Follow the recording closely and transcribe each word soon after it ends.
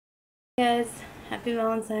Hey guys, happy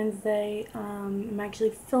Valentine's Day. I'm actually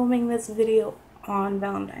filming this video on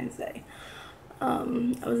Valentine's Day. I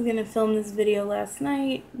was gonna film this video last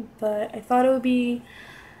night, but I thought it would be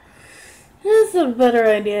just a better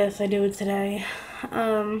idea if I do it today.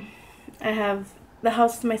 I have the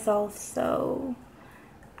house to myself, so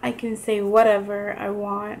I can say whatever I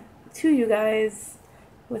want to you guys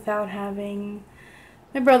without having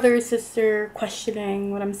my brother or sister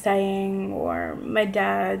questioning what I'm saying, or my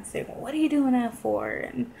dad saying, well, what are you doing that for?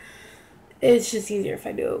 And it's just easier if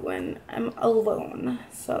I do it when I'm alone.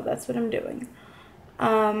 So that's what I'm doing.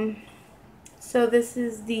 So this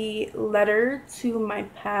is the letter to my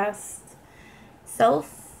past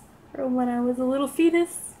self, or when I was a little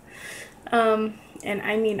fetus. And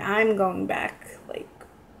I mean, I'm going back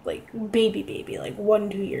like baby, like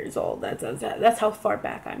 1-2 years old. That's how far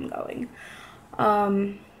back I'm going.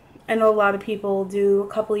 I know a lot of people do a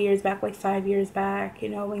couple of years back, like 5 years back,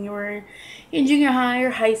 when you were in junior high or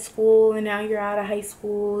high school, and now you're out of high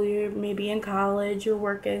school, you're maybe in college, you're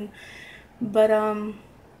working. But I'm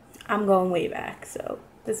going way back, so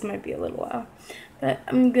this might be a little while. But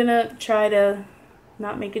I'm gonna try to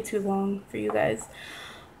not make it too long for you guys.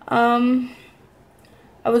 I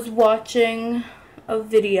was watching a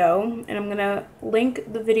video, and I'm gonna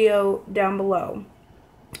link the video down below,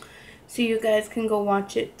 so you guys can go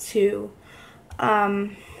watch it too.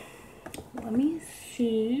 Let me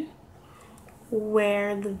see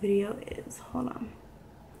where the video is. Hold on.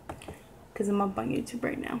 Because I'm up on YouTube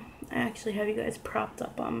right now. I actually have you guys propped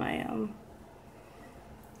up on my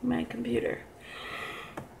my computer.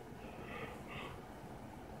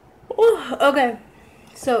 Ooh, okay.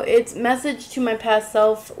 So it's Message to My Past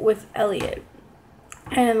Self with Elliot.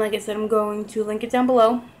 And like I said, I'm going to link it down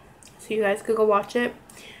below so you guys could go watch it.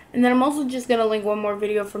 And then I'm also just going to link one more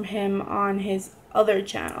video from him on his other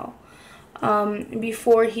channel.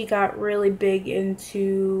 Before he got really big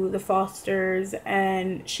into the Fosters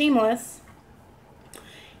and Shameless,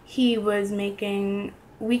 he was making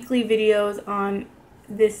weekly videos on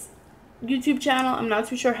this YouTube channel. I'm not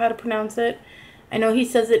too sure how to pronounce it. I know he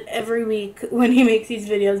says it every week when he makes these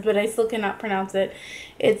videos, but I still cannot pronounce it.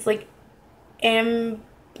 It's like Ambigoy,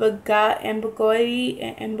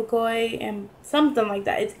 something like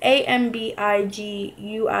that. It's Ambiguit,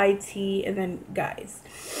 and then guys.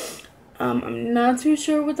 I'm not too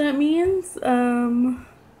sure what that means. I'm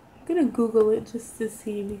gonna Google it just to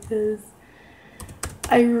see, because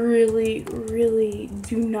I really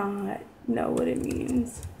do not know what it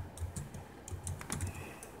means.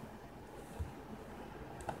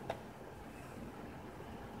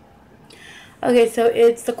 Okay, so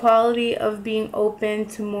it's the quality of being open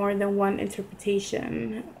to more than one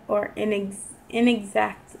interpretation or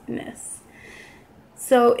inexactness.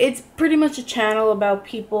 So it's pretty much a channel about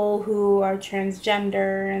people who are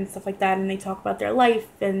transgender and stuff like that, and they talk about their life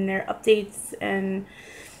and their updates and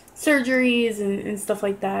surgeries and stuff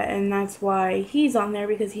like that, and that's why he's on there,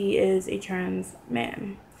 because he is a trans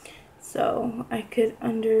man. So I could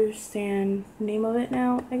understand the name of it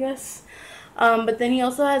now, I guess. But then he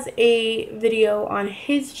also has a video on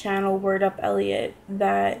his channel, Word Up Elliot,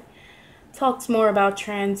 that talks more about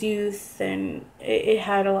trans youth, and it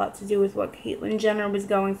had a lot to do with what Caitlyn Jenner was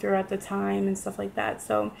going through at the time and stuff like that.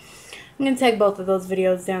 So I'm going to tag both of those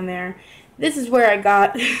videos down there. This is where I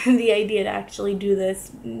got the idea to actually do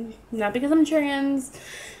this. Not because I'm trans,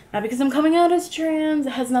 not because I'm coming out as trans.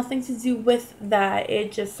 It has nothing to do with that.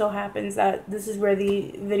 It just so happens that this is where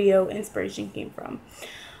the video inspiration came from.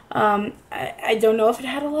 I don't know if it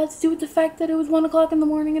had a lot to do with the fact that it was 1 o'clock in the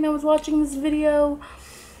morning and I was watching this video,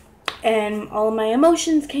 and all of my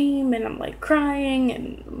emotions came, and I'm like crying,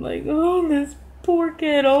 and I'm like, oh, this poor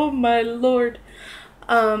kid, oh my lord.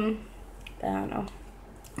 I don't know.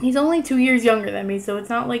 He's only 2 years younger than me, so it's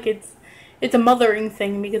not like it's a mothering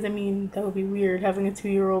thing, because I mean, that would be weird, having a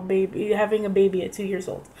 2-year-old baby, having a baby at 2 years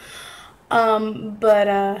old.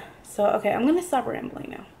 So okay, I'm gonna stop rambling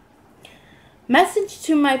now. Message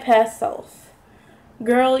to my past self.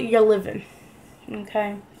 Girl, you're living.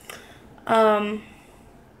 Okay.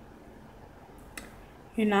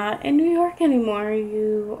 You're not in New York anymore.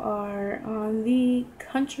 You are on the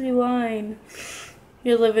country line.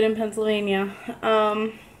 You're living in Pennsylvania.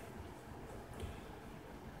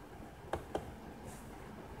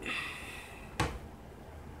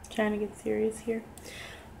 Trying to get serious here.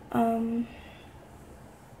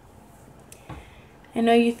 I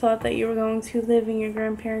know you thought that you were going to live in your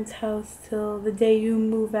grandparents' house till the day you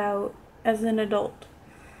move out as an adult.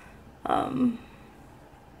 I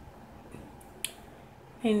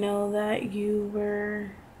know that you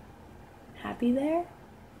were happy there.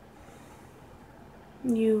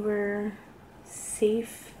 You were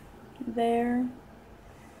safe there,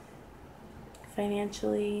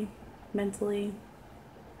 financially, mentally,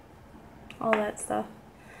 all that stuff.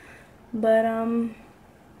 But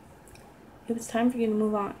it was time for you to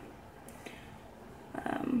move on.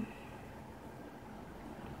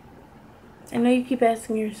 I know you keep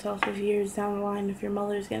asking yourself if years down the line if your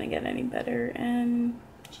mother's gonna get any better, and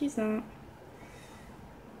she's not.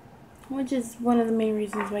 Which is one of the main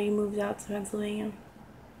reasons why you moved out to Pennsylvania.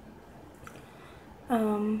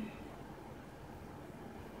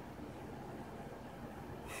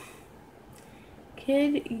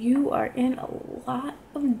 Kid, you are in a lot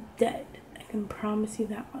of debt. I can promise you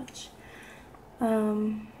that much.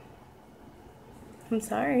 I'm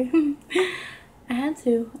sorry. I had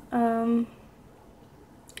to.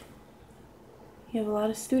 You have a lot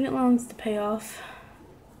of student loans to pay off.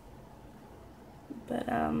 But,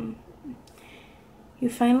 you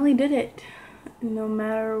finally did it. No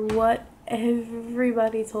matter what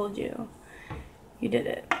everybody told you, you did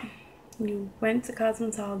it. You went to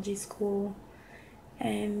cosmetology school,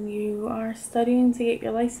 and you are studying to get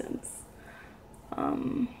your license.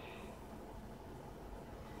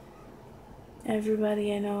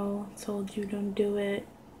 Everybody I know told you don't do it.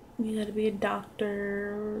 You gotta be a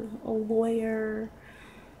doctor, or a lawyer,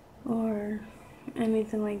 or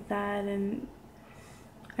anything like that. And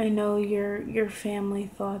I know your family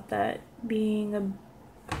thought that being a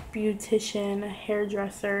beautician, a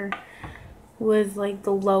hairdresser, was like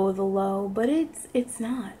the low of the low, but it's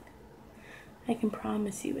not. I can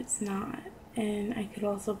promise you it's not. And I could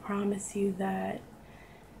also promise you that,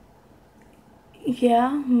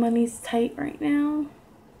 yeah, money's tight right now,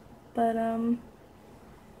 but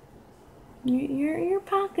you're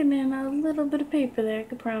pocketing a little bit of paper there. I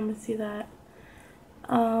could promise you that.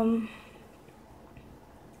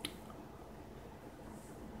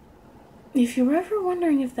 If you're ever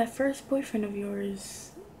wondering if that first boyfriend of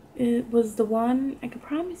yours was the one, I can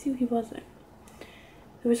promise you he wasn't.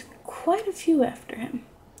 There was quite a few after him.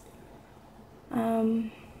 Oh,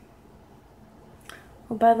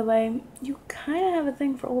 by the way, you kind of have a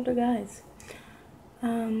thing for older guys.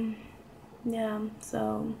 Yeah,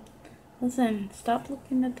 so listen, stop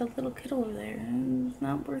looking at the little kid over there. It's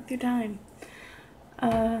not worth your time.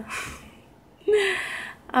 What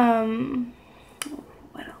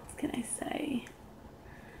else can I say?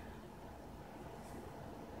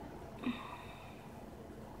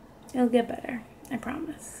 It'll get better, I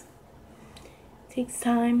promise. It takes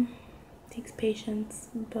time, it takes patience,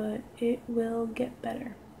 but it will get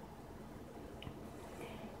better.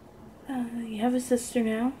 You have a sister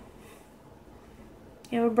now.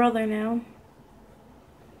 You have a brother now.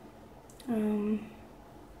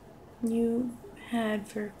 You had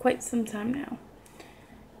for quite some time now.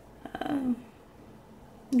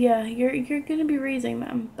 Yeah, you're gonna be raising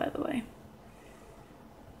them, by the way.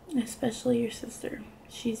 Especially your sister.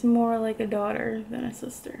 She's more like a daughter than a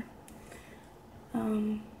sister.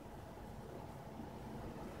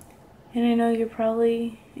 And I know you're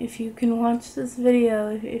probably, if you can watch this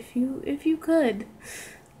video, if you could,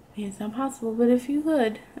 I mean, it's not possible, but if you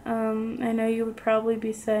could, I know you would probably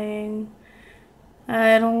be saying,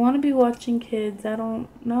 I don't want to be watching kids. I don't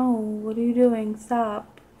know. What are you doing?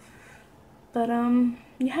 Stop. But,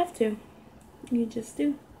 you have to. You just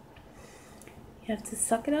do. You have to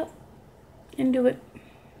suck it up and do it.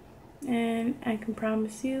 And I can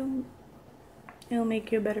promise you, it'll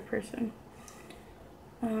make you a better person.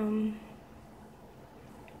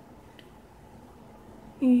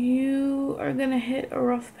 You are gonna hit a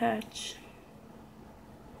rough patch.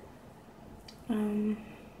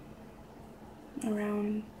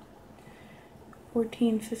 Around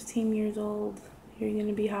 14, 15 years old, you're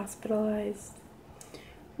gonna be hospitalized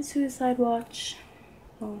for suicide watch.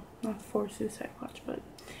 Well, not for suicide watch, but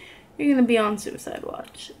you're gonna be on suicide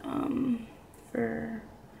watch for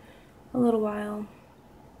a little while.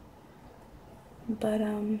 But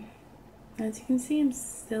as you can see, I'm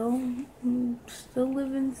still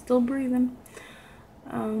living, still breathing.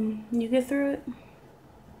 You get through it.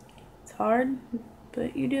 It's hard,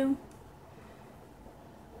 but you do.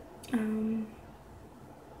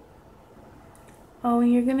 Oh,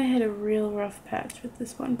 and you're gonna hit a real rough patch with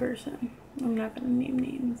this one person. I'm not gonna name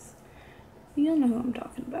names. You'll know who I'm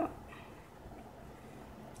talking about.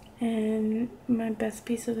 And my best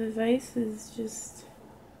piece of advice is just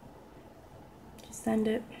end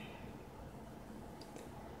it.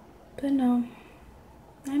 But no,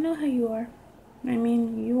 I know how you are. I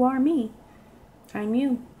mean, you are me. I'm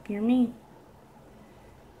you. You're me.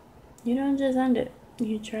 You don't just end it.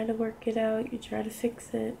 You try to work it out. You try to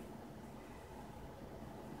fix it.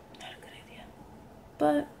 Not a good idea.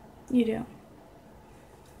 But you do.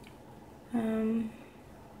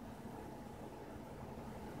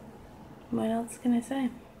 What else can I say?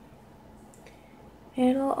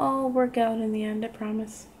 It'll all work out in the end, I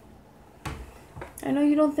promise. I know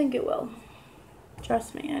you don't think it will.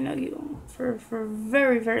 Trust me, I know you. For a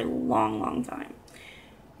very, very long time.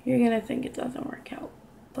 You're gonna think it doesn't work out.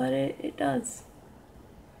 But it does.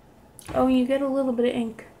 Oh, and you get a little bit of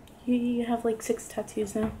ink. You have like 6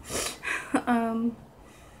 tattoos now. I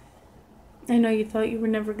know you thought you were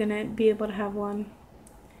never gonna be able to have one.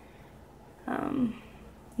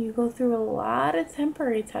 You go through a lot of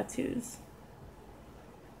temporary tattoos.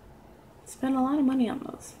 Spend a lot of money on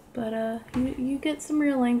those. But you get some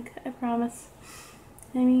real ink, I promise.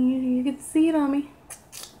 I mean, you get to see it on me.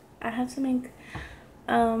 I have some ink.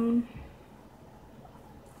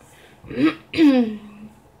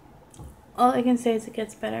 All I can say is it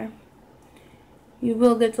gets better. You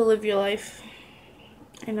will get to live your life.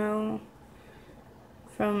 I know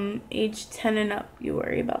from age 10 and up you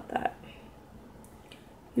worry about that.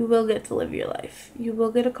 You will get to live your life. You will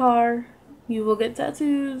get a car. You will get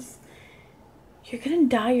tattoos. You're gonna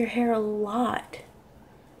dye your hair a lot.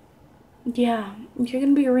 Yeah, you're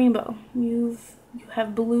gonna be a rainbow. You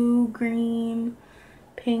have blue, green,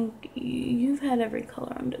 pink. You've had every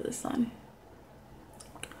color under the sun.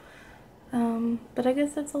 But I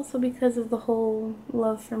guess that's also because of the whole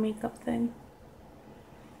love for makeup thing.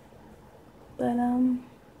 But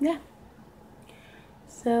yeah.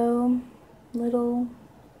 So little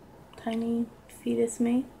tiny fetus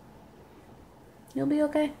me, you'll be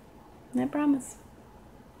okay. I promise.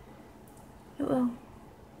 It will.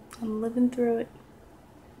 I'm living through it.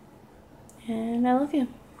 And I love you.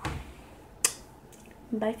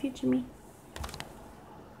 Bye, future me.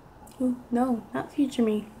 Ooh, no, not future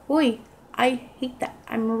me. Boy, I hate that.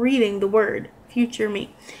 I'm reading the word future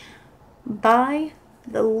me. Bye,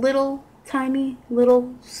 the little, tiny,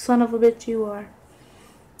 little son of a bitch you are.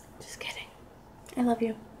 Just kidding. I love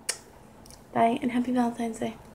you. Bye, and happy Valentine's Day.